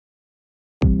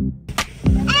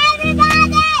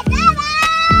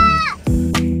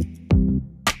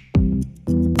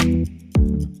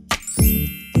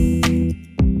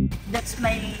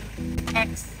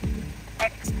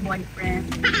boyfriend.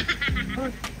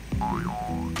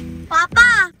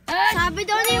 Papa! Sabi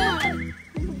daw niya.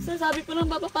 Sabi ko lang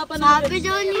papa na. Sabi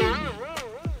daw niya.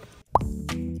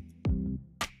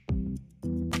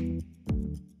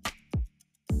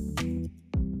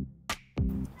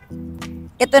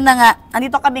 Ito na nga,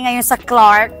 andito kami ngayon sa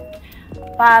Clark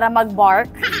para mag-bark.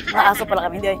 Mga aso pala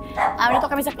kami. Andito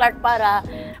kami sa Clark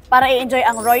para i-enjoy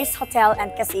ang Royce Hotel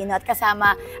and Casino at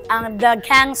kasama ang The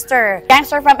Gangster.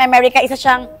 Gangster from America, isa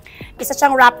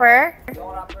siyang rapper.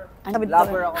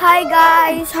 Hi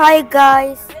guys! Hi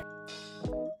guys!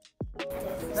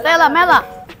 Stella, Mela.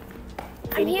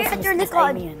 I'm here at your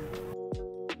likod.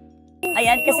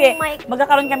 Ayan, kasi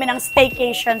magkakaroon kami ng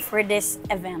staycation for this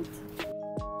event.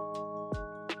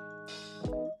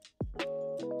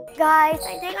 Guys,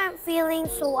 I think I'm feeling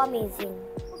so amazing.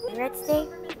 Let's stay?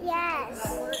 Yes.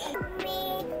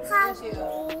 Me, hug me.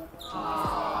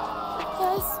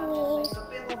 Kiss me.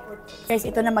 Guys,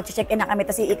 ito na mag-check-in na kami.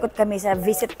 Tapos iikot kami sa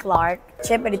Visit Clark.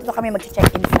 Siyempre, dito kami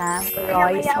mag-check-in sa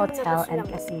Royce Hotel and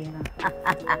Casino.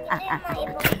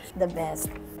 The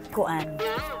best. Kuan.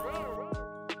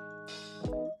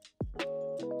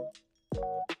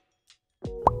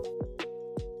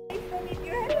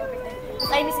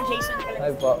 Ay, ni si Jason.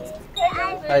 Hi po.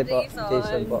 Hi po.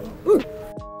 Jason po.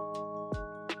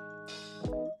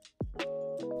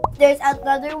 There's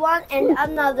another one and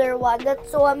another one.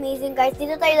 That's so amazing, guys.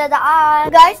 Dito tayo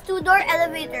dadaan. Guys, 2-door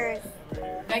elevators.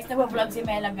 Guys, nag-vlog si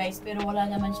Mela, guys. Pero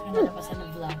wala naman siya nalapasan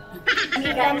ng vlog.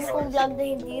 Guys, kung vlog na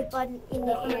hindi pa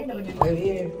ini-edit. We're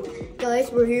here.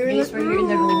 Guys, we're here Guys, we're here in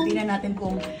the room. Tingnan natin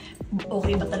kung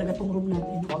okay ba talaga tong room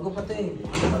natin. Bago pa ito eh.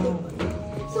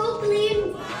 So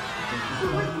clean.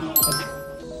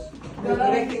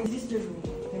 Directing sister.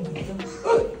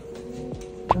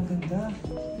 Ang ganda.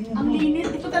 Ang linis.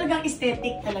 Ito talagang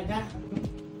aesthetic talaga.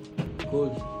 Cool.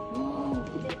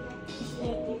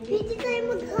 Pwede tayo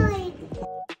mag-hide.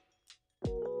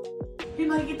 Hey,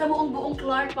 makikita mo ang buong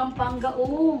Clark, Pampanga.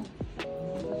 Oh.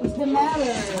 What's the matter?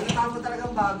 Nakita mo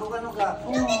talagang bago ka, no ka?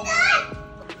 Oh.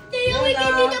 Tayo, we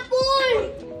can do the pool.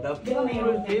 The pool,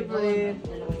 favorite.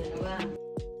 Dalawa.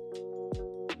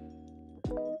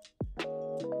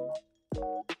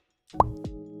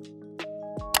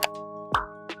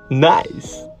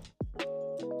 Nice.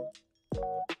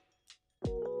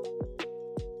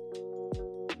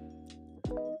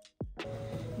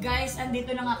 Guys,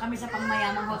 andito na nga kami sa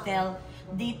pangmayamang hotel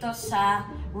dito sa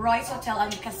Royce Hotel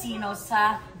and Casino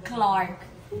sa Clark.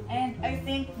 And I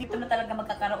think dito na talaga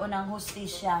magkakaroon ng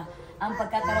hustisya ang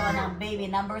pagkakaroon ng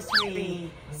baby number 3,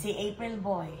 si April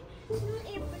Boy.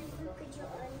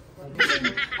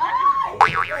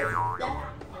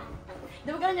 Di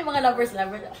ba ganun yung mga lovers?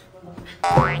 Tama na.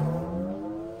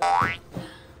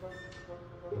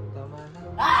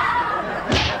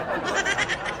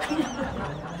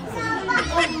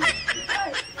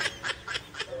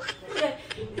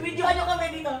 Videoan nyo kami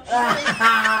dito. Ay.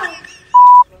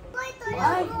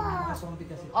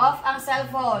 Off ang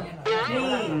cellphone.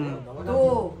 3, 2,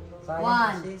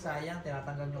 1. Kasi sayang,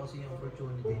 tinatanggal nyo kasi yung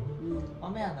opportunity.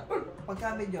 Mamaya na.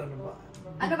 Pagka medyo ano ba?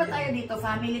 Ano ba tayo dito?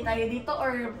 Family tayo dito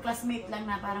or classmate lang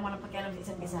na parang walang pakialam sa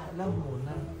isa't isa? Alam mo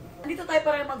na. Dito tayo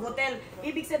para mag-hotel.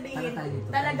 Ibig sabihin,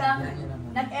 talagang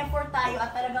nag-effort tayo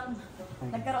at talagang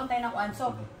nagkaroon tayo ng kuan.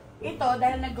 So, ito,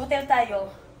 dahil nag-hotel tayo,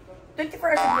 24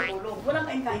 hours ang matulog. Walang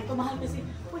kain-kain. Ito mahal kasi.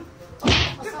 Uy,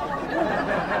 asawa ko.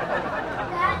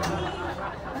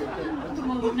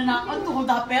 Tumangod na naman. Tuhod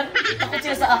daper. Takot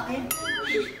sila sa akin.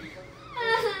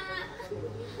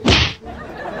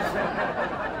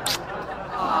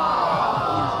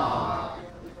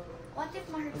 What if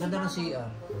mahirap? Maganda ng CR.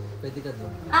 Pwede ka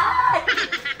doon. Ay!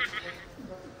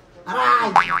 Aray!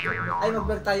 Ay,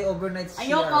 mag-vlog tayo overnight CR.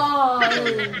 Ayoko!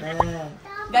 Ayan.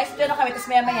 Guys, dito na kami. Tapos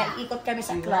maya-maya, ikot kami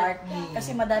sa Clark.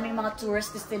 Kasi madaming mga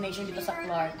tourist destination dito sa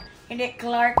Clark. Hindi,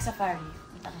 Clark Safari.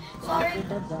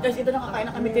 Guys, ito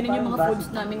nakakain na kami. Tinan yung mga foods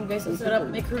namin, guys. Ang sarap.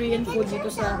 May Korean food dito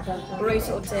sa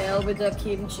Royce Hotel with the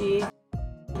kimchi.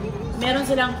 Meron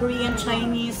silang Korean,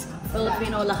 Chinese,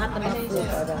 Filipino, lahat ng mga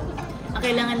foods. Ang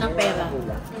kailangan ng pera.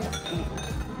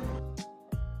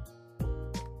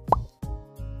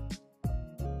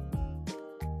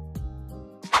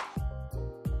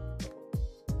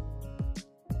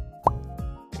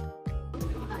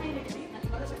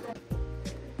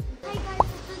 Hi guys,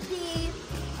 today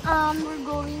we're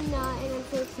going na and I'm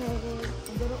so excited.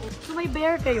 So may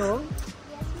bear kayo?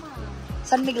 Yes, ma'am.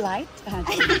 San Mig Light?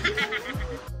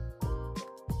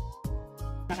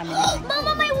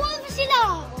 Mama, may wolf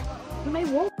sila! May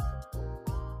wolf?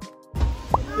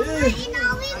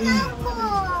 Inawin ako.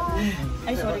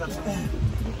 Ay, sorry, kiss ko.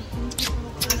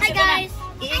 Hi guys!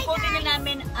 iikutin na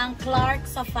namin ang Clark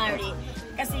Safari.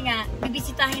 Kasi nga,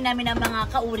 bibisitahin namin ang mga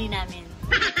kauri namin.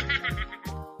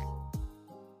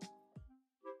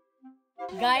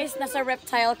 Guys, nasa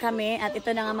reptile kami at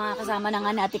ito na nga mga kasama na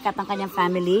nga ni Ate Kat ng kanyang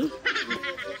family.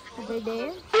 Over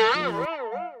there.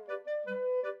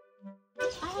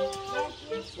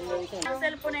 Ang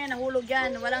cellphone na yan, nahulog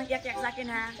yan. Walang yak-yak sa akin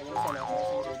ha.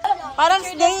 Parang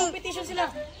Cheer dance competition sila.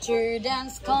 Cheer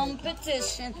dance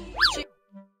competition.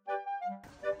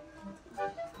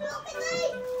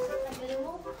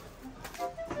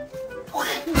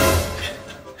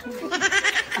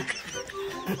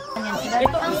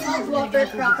 Ito ang saltwater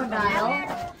crocodile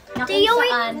na kung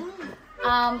saan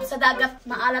sa dagat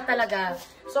maalat talaga.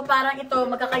 So parang ito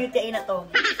magkakayutiay na to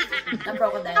ng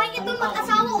crocodile. Ay, ito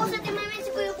mag-asawa ko sa timamin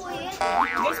si Kuya Kuya.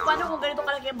 Guys, paano kung ganito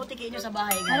kalaki ang butikin nyo sa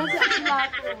bahay? Parang si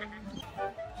Akmato.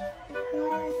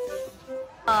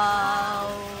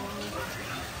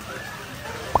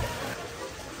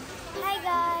 Hi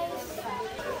guys!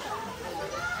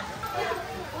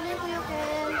 Ulit Kuya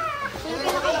Ken. Kuya Ken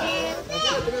nakabit.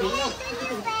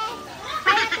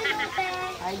 Hi Ate Lupe.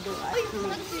 Ay, do. Uy,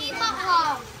 nagsima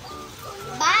ka.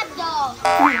 Bad dog.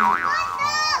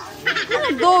 Ano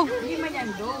dog? Hindi man yan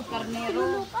dog,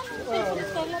 karnero.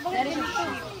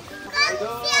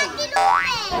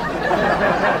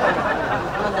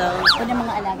 Ano daw? Ito na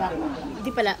mga alaga ko.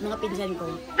 Hindi pala, mga pinsan ko.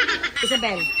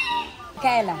 Isabel.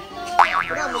 Kaela.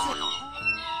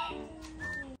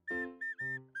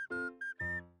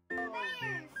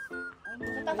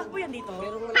 Natatakbo yan dito.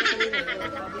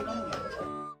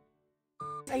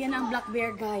 Ayan na ang black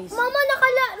bear, guys. Mama,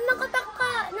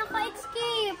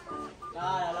 naka-escape.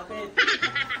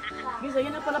 Guys,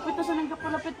 ayan na, palapit na siya ng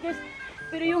kapalapit, guys.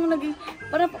 Pero yung naging,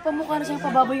 parang pamukha na siyang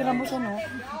pababoy ramo siya, no?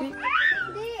 Hindi.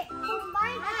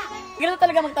 Ganito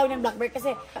talaga magtawag ng black bear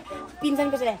kasi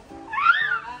pinsan ko sila.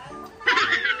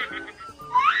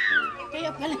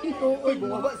 Kaya pala yung uod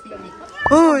mo.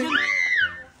 Hoy!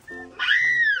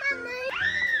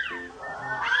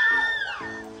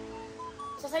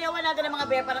 Sasayawan natin ang mga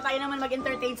bear para tayo naman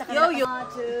mag-entertain sa kanila. Yo, yo.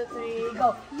 1, 2, 3,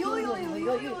 go. Yo, yo, yo,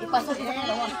 yo, yo. Ipasok sa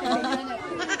kanila.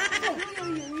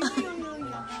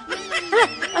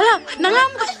 Ala!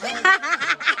 Nangam!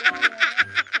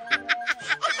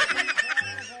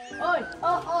 Oy!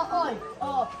 Oy!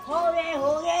 Oh! Hore!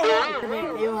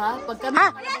 Kayo ha? Pag kami...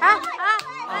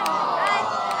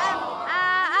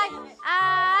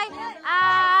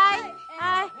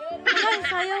 Ay,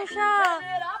 sayang siya.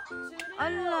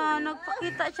 Ala,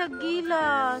 nagpakita siya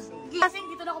gilas. Kasi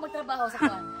dito na ako magtrabaho sa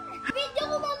kwan. Video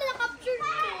ko mama na-capture.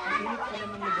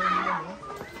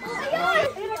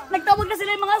 Nagtawag na sila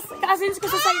yung mga cousins ko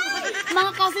sa side.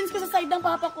 Mga cousins ko sa side ng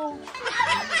papa ko.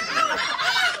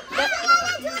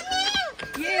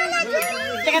 Yes!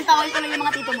 Teka, tawagin ko lang yung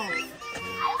mga tito mo.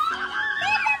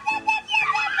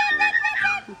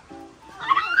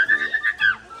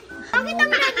 Bakit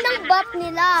ang red ng bat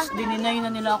nila? Dininay na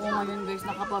nila ako ngayon, guys.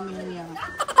 Nakapamilya.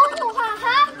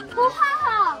 Huhaha!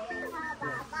 Huhaha!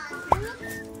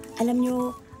 Alam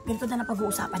nyo, ganito na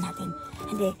pag-uusapan natin.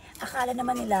 Hindi, akala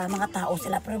naman nila mga tao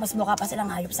sila, pero mas mukha pa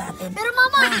silang hayop sa atin. Pero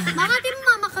mama, makatim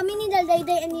mama kami ni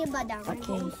Dalday and ni Badang.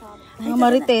 Okay. Mga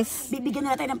marites. Bibigyan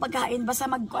nila tayo ng pagkain, basta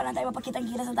magkuha lang tayo, mapakitang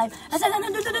gilas na tayo. Asan na,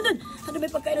 nandun. Saan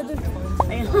may pagkain na dun?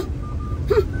 Ayun.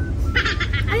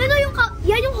 Ayun na yung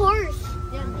yan yung horse.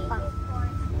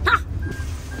 Ha!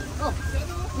 Oh,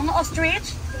 mga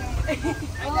ostrich?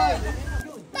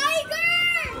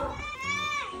 Tiger!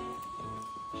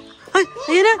 Ay,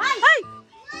 ayun na. Ay!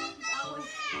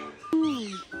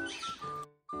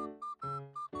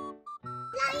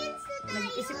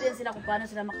 Nag-isip din sila kung paano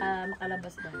sila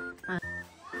makalabas ba.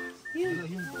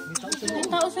 May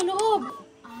tao sa loob.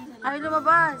 Ay,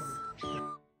 lumabas.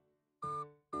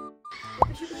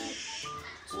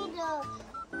 Sino?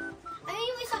 Ayun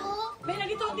yung isa ko. May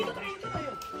dito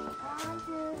tayo.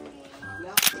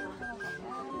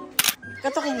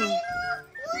 Katokin mo.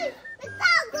 Uy!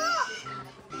 Nagtago!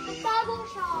 Nagtago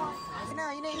siya.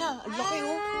 Ina. Ang laki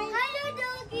oh. Hello,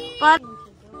 doggy!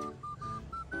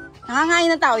 Nangangain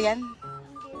ng tao yan?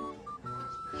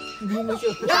 Hindi mo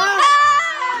siya.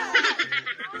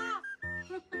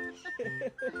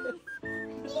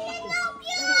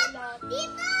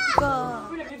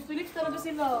 Felix talaga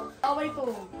sila. Away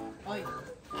to. Oy.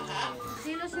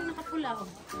 Sila siya nakapula.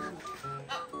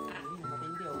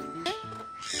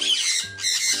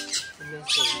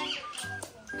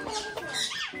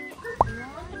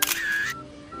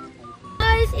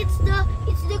 Guys, it's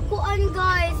the kuan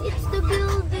guys. It's the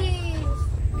buildings.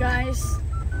 Guys,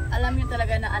 alam niyo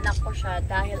talaga na anak ko siya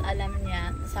dahil alam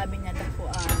niya, sabi niya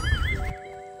dakuan.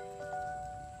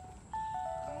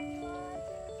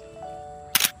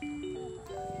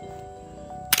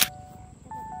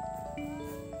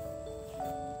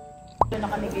 Na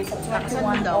kami guys sa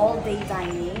 21 all-day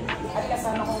dining. At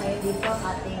kasama ko ngayon dito ang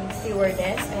ating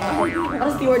stewardess.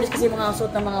 Parang stewardess kasi yung mga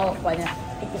suit ng mga wakwa niya.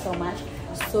 Thank you so much.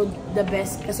 So, the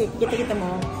best. Kasi kita-kita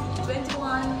mo,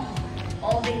 21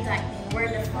 all-day dining where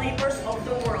the flavors of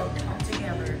the world come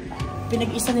together.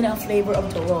 Pinag-isa nila ang flavor of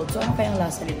the world. So, ano kayang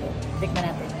lasa nito? Tikman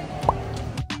natin.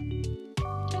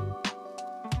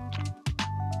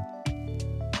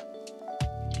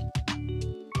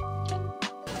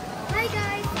 Hi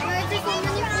guys, there's so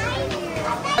many food here.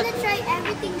 I'm gonna try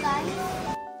everything, guys.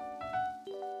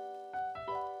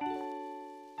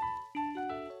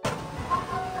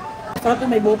 Sarap na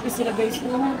may bopis sila guys.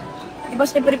 Diba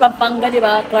siyempre Pampanga,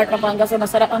 diba? Clark, Pampanga. So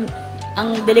masarap ang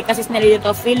delicacies nila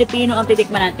dito. Filipino ang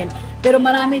titikman natin. Pero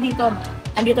marami dito.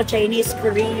 Andito Chinese,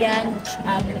 Korean,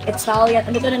 Italian.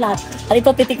 Andito na lahat. Andito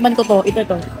titikman ko to. Ito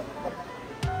to.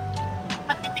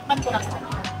 At titikman ko lang.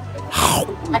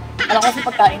 At alam ko sa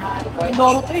pagkain.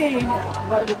 Indoro to eh.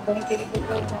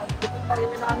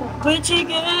 Good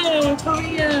chicken!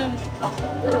 Korean!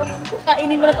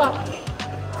 Kainin mo na to.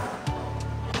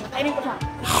 Kainin ko siya.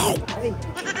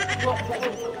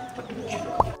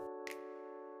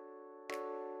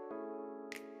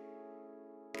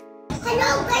 Hello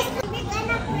guys, big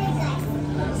anak ko guys.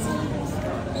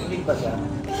 Big ba siya?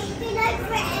 Thank you guys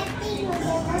for everything.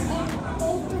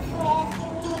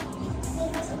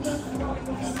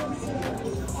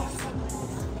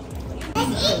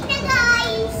 Let's eat na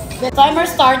guys. The timer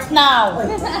starts now!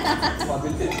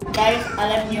 Guys,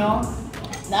 alam nyo,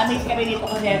 na-amaze kami dito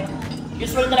kasi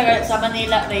usually talaga sa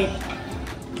Manila rate,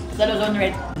 sa Luzon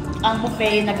rate, ang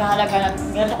buffet naghahalaga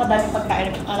ng ganito kadaming pagkain,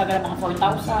 naghahalaga ng mga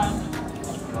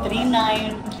 4,000,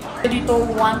 3,900, dito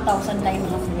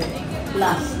 1,900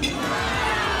 plus.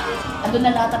 Andun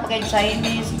na lahat ng pagkain,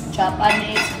 Chinese,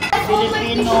 Japanese,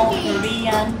 Filipino,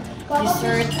 Korean,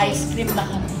 dessert, ice cream,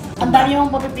 lahat. Ang dami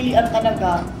mong papipilian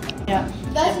talaga. Yeah,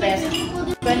 the best.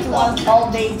 21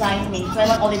 all-day dining.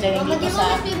 21 all-day dining dito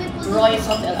sa Royce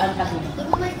Hotel and Casino.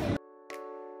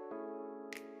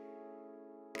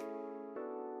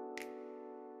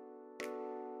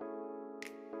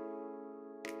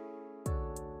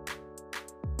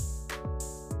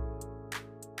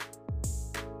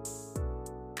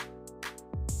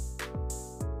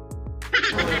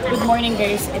 Good morning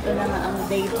guys, ito na nga ang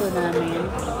day 2 namin.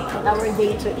 Our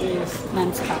day 2 is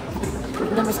non-stop.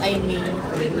 Ito na mas Imee.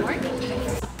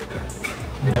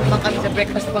 Naman kami sa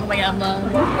breakfast pang mayamang.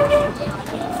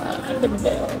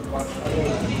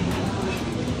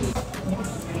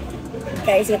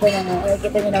 Guys, ito na nga.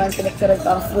 Kita nyo naman pinicturean ko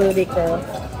ang foodie ko.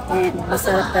 And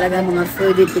masarap talaga mga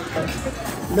foodie dito.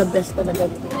 The best talaga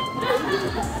dito.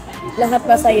 Lahat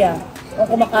masaya. Kung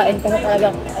kumakain ka talaga,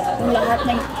 kung lahat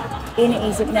ng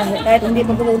iniisip na kahit hindi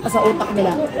pa pupunta sa utak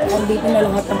nila, andito na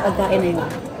lahat ng pagkain na yun.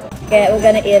 Kaya we're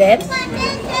gonna eat it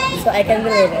so I can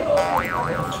believe it.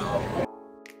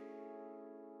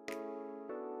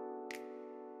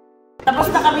 Tapos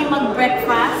na kami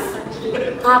mag-breakfast.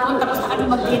 Hapon tapos na kami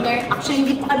mag-dinner. Actually,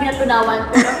 hindi pa kami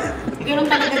natunawan. Pero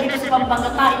talaga dito sa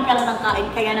Pampanga, kain ka lang ng kain.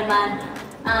 Kaya naman,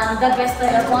 the best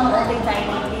one all day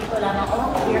dining dito lamang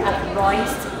here at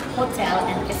Royce Hotel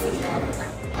and Casino.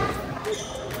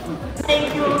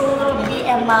 Thank you,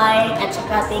 BM Mylene, at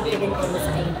saka thank you din kay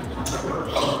sa inyo.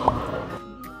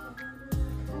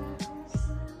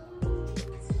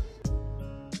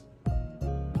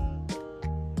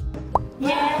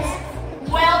 Yes,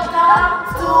 welcome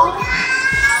to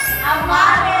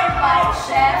Amare by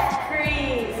Chef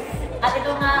Chris. At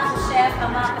ito nga si Chef,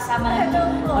 ang mga kasama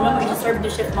natin. Alam mo, isa-serve ni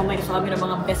Chef mamaya sa kami ng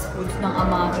mga best foods ng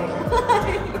Amare.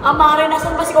 Amare,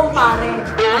 nasan ba si kumpare?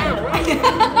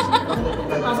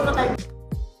 Masok na tayo.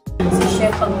 Si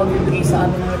Chef ang magbibigay sa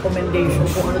amin ng recommendation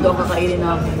kung ano daw kakainin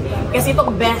namin. Kasi ito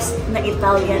best na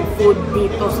Italian food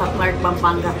dito sa Clark,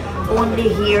 Pampanga.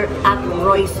 Only here at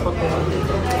Royce Hotel.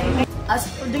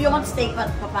 Do you want steak,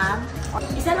 Papa?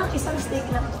 Isang steak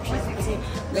lang. Kasi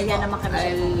ganyan naman kami.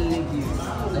 I'll leave you.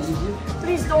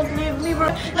 Please don't leave me.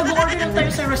 Nag-order lang tayo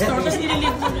sa restaurant. Tapos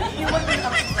nililive mo. Iwan mo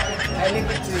lang. I'll leave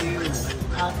it to you.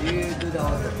 You do the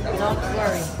order. Don't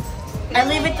worry. I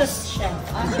leave it to Chef.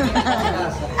 I'll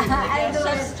do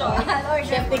it.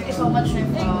 Chef, thank you so much, Chef.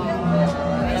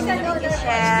 Thank you,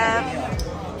 Chef.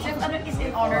 Chef, ano is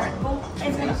in honor?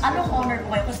 Anong honor ko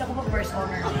kayo? Kasi ako pa first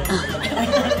honor.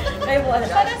 Kayo wala.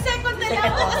 Parang second na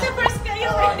lang ako kasi first kayo.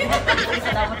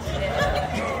 Salamat, Chef.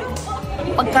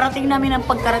 Pagkarating namin ng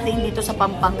pagkarating dito sa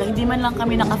Pampanga, hindi man lang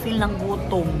kami nakafeel ng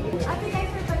gutom.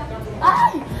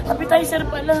 Ay! Appetizer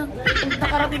pa lang. Kung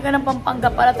nakarating ka ng Pampanga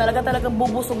para talagang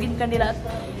bubusugin ka nila.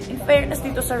 In fairness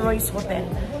dito sa Royce Hotel,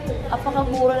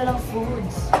 apakamura na ng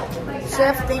foods.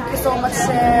 Chef, thank you so much,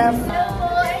 Chef.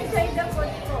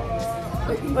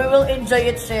 We will enjoy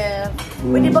it, Chef.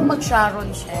 Pwede bang mag-Sharon,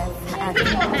 Chef?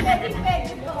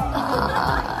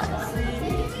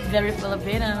 Very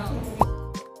Filipino.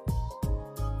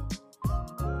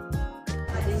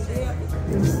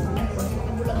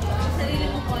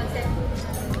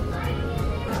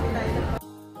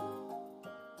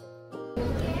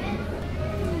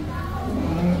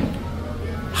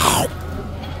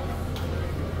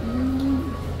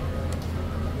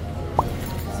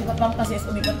 Si Papang kasi is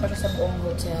umikat pa siya sa buong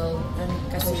hotel and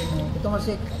casino. Ito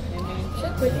masik.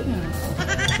 Siya, pwede nga.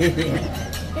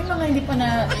 Yung mga hindi pa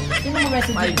na, yung mga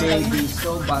resident My pa baby,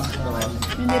 so bastos.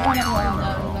 hindi pa nakuha ng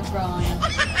grind.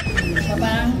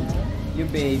 Papang, You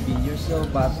baby, you're so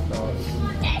bastos.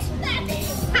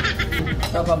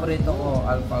 Ito, paborito ko,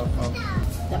 alfalfa.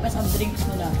 tapos ang drinks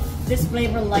nila. This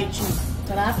flavor lychee.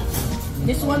 Sarap.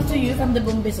 This one to you from the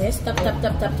Bumbises. Tap, tap,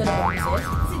 tap, tap to the Bumbises.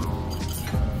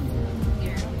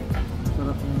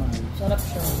 Sarap naman. Sarap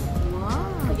siya.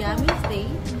 Wow, yummy stay.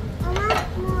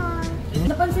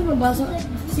 Napansin mo ba,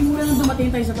 simula nung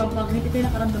dumating tayo sa Pampanga, hindi tayo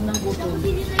nakaramdam ng gutom.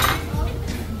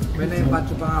 May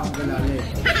naipacho pa nga akong galali.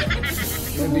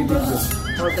 May bibig ko.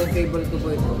 Fourth table ko po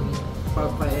ito.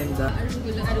 Papaenda.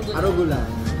 Arugula.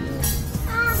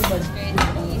 Iba.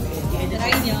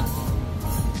 Tinry niyo.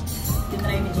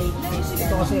 Tinry ni Jake.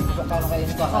 Ito kasi paano kayo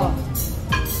ito ako.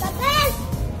 Tapos!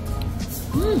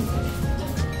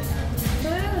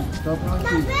 Top ng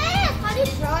cheese.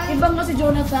 Ibang nga si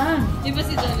Jonathan. Iba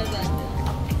si Jonathan.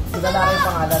 Sila na yung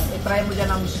pangalan. I-try mo dyan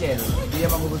ang Michelle. Hindi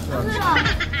yan magugustuhan.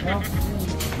 No?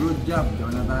 Good job,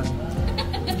 Jonathan.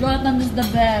 Jonathan is the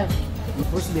best.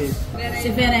 Who's this?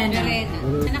 Si Verena.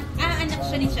 Anak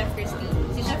siya ni Chef Christine.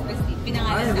 Si Chef Christine. Ay,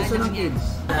 Pinangalan gusto sa ng anak niya. kids.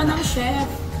 Anak ng chef.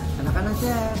 Anak ka ng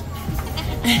chef.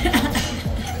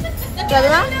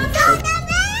 Kaya?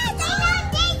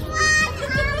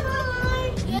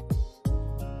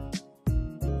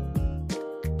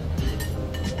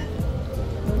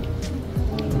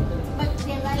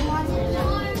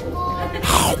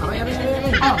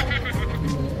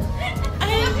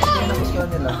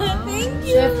 Nila.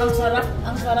 Chef,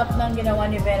 ang sarap ng ginawa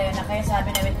ni Verena. Kaya sabi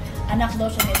namin, anak daw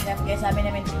siya ni Chef. Kaya sabi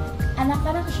namin, anak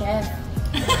ka ng Chef.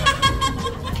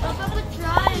 Papa would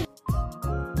try.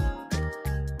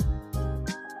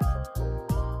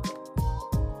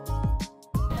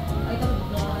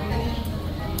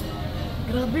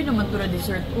 Grabe naman ito na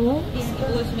dessert. Oh.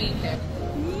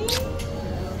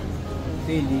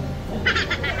 Daily.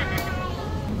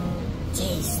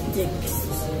 Taste the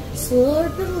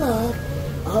slurp the love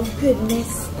of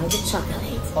goodness of the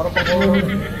chocolate.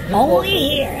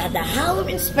 Only here at the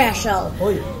Halloween special.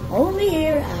 Hoy. Only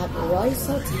here at Royce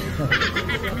Hotel.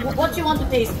 What you want to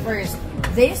taste first?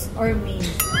 This or me?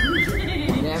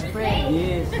 Siyempre.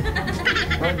 Yes.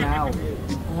 For now.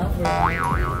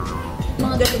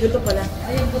 Mga gato-gato pala.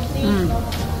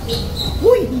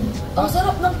 Uy! Ang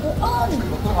sarap ng kuan!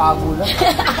 Kago lang.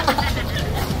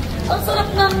 Ang sarap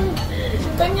ng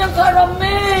kanyang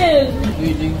caramel!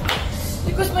 Feeling.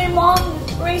 Because my mom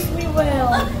raised me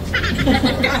well.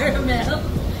 Caramel?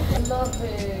 I love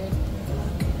it.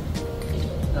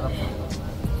 Sarap.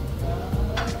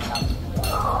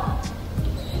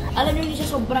 Alam niyo, hindi siya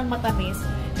sobrang matamis.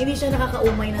 Hindi siya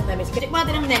nakakaumay ng tamis. Kasi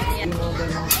natin ang next. Yung mga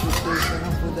ganang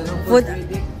food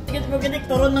critic. Sige, magaling.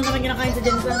 Turon lang naman kinakain sa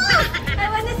Jensen. I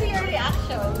wanna see your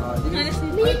reaction.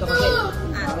 Me too!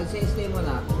 Mag-stay mo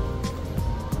na.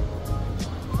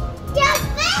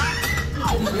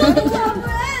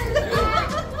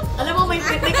 Alam mo, may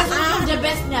kasi yung the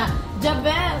best niya. The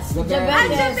best. The best.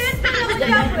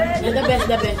 The best.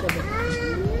 The best.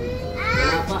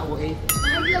 Wala pa, wait.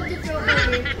 I love the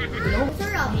strawberry.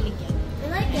 Sarap. I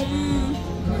like it.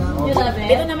 You love it?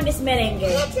 Ito naman is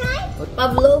merengue.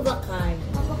 Pavlova kind.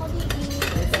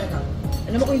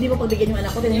 Alam mo kung hindi mo pagbigyan yung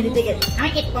anak ko, then hindi tigil.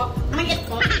 Aming it po. Aming it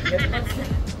po.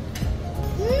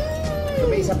 So,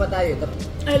 may isa pa tayo.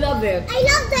 I love it. I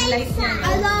love the inside.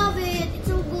 I love it.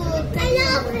 It's so good. I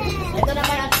love it. Ito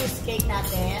naman ang cheesecake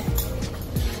natin.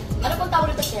 Ano pong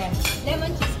tawag nito, Chef?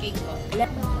 Lemon cheesecake po.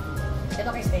 Ito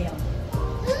kay Steo.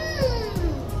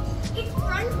 It's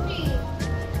crunchy.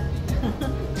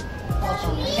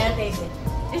 I can't taste it.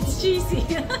 It's cheesy.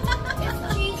 It's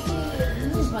cheesy.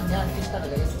 This one yan. This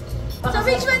talaga yun. So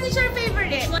which one is your favorite?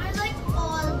 I like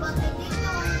all, but I think the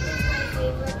one is my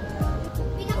favorite.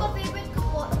 Pinaka-favorite ko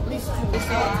po. This one. This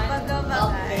one.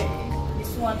 Okay.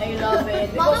 This one, I love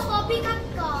it. Mama, Because, copycat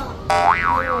ka.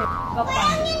 Papa.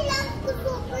 Parang yung love ko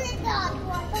super that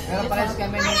one. Pero parehas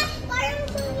kami ng... Parang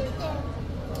sulit eh.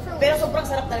 Pero sobrang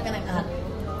sarap talaga ng lahat.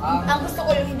 Ang gusto ko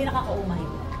yung hindi nakakaumay.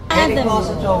 Hindi ko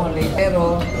sa chocolate,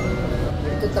 pero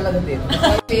Ito talaga din.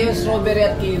 Ito yung strawberry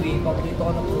at kiwi. Paborito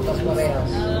ko ng prutas parehas.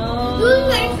 Those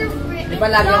guys are Di ba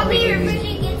lagi ang may kiwi?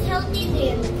 really gets healthy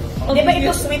din. Di ba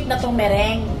ito sweet na tong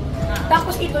meringue?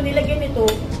 Tapos ito, nilagyan nito,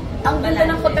 ang ganda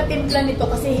ng pagkatimpla nito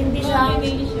kasi hindi siya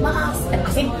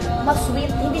mas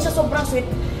sweet, hindi siya sobrang sweet.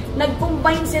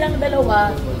 Nag-combine silang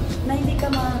dalawa na hindi ka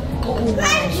mauulan.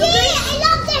 I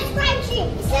love this crunchy.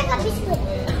 It's like a biscuit.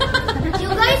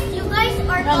 you guys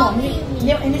are Ano, talking.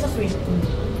 hindi sa sweet.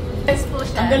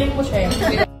 Ang galing mo siya.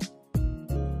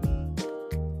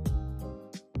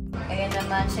 Ayan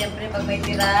naman, syempre pag may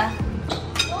tira,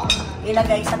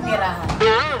 ilagay sa tirahan.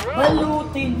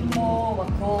 Balutin mo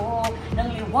ako ng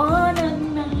liwanag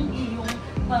ng iyong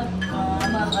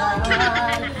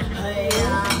pagmamahal.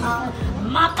 Hayaang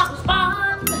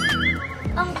matakpan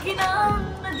ang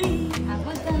kinanadi.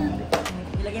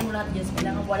 Ilagay mo lahat dyan.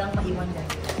 Kailangan walang maiwan dyan.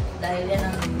 Dahil yan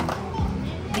ang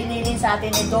binilin sa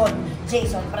atin ni Don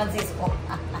Jason Francisco.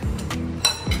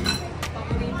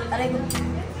 Aray ko.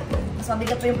 Mas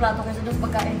mabigat pa yung plato kaysa doon sa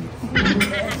pagkain.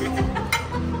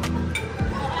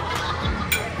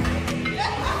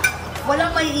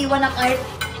 Walang maiiwan na kahit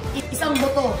isang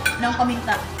buto ng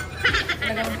paminta.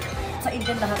 Talagang sa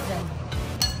Indian lahat dyan.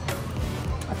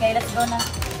 Okay, let's go na.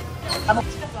 Amo.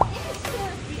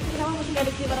 Kailangan mo si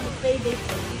Galaxy para mag-play date.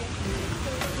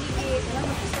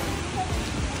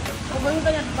 Kung ba yung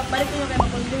ganyan, pagbalik nyo kayo,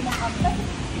 mag-consume ng kami.